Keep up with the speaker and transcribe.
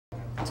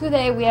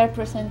Today we are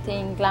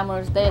presenting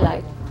Glamorous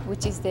Daylight,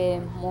 which is the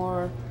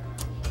more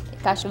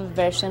casual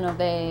version of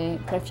the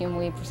perfume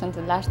we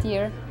presented last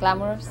year,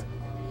 Glamorous.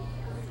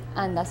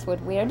 And that's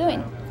what we are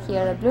doing here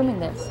at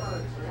Bloomingdale's.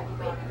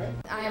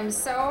 I'm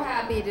so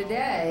happy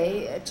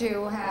today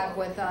to have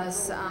with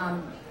us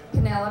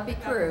Penelope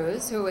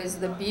Cruz, who is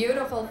the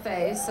beautiful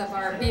face of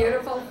our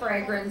beautiful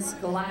fragrance,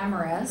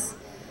 Glamorous.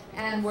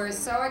 And we're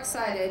so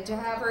excited to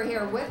have her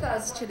here with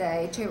us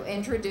today to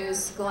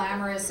introduce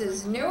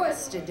Glamorous's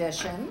newest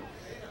edition,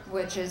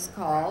 which is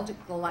called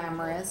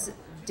Glamorous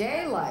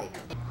Daylight.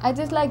 I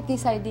just like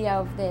this idea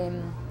of the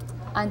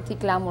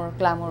anti-glamour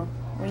glamour,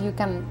 where you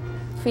can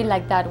feel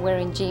like that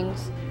wearing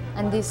jeans,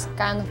 and this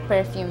kind of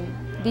perfume,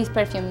 this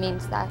perfume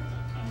means that.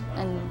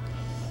 And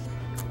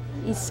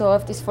it's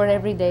soft, it's for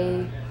every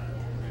day,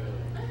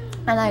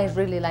 and I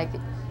really like it.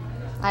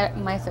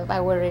 I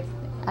wear it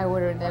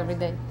every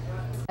day.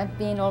 I've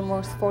been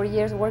almost 4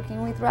 years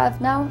working with Ralph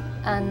now,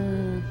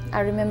 and I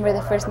remember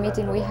the first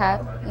meeting we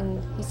had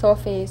in his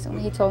office,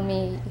 and he told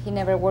me he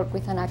never worked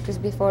with an actress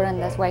before,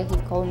 and that's why he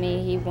called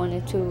me. He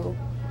wanted to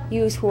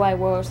use who I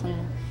was, and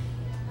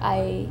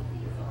I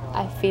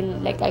feel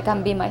like I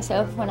can be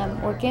myself when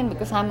I'm working,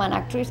 because I'm an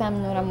actress,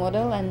 I'm not a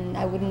model, and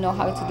I wouldn't know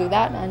how to do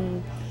that.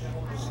 And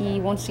he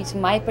wants to use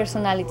my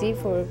personality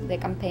for the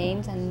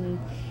campaigns, and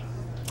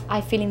I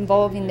feel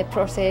involved in the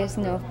process,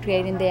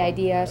 creating the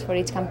ideas for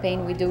each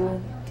campaign we do.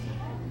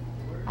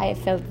 I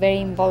felt very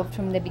involved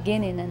from the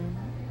beginning, and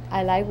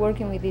I like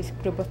working with this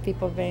group of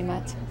people very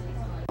much.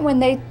 When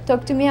they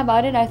talked to me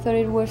about it, I thought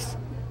it was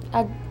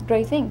a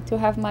great thing to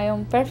have my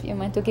own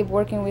perfume and to keep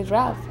working with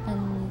Ralph,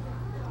 and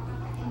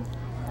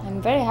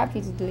I'm very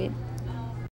happy to do it.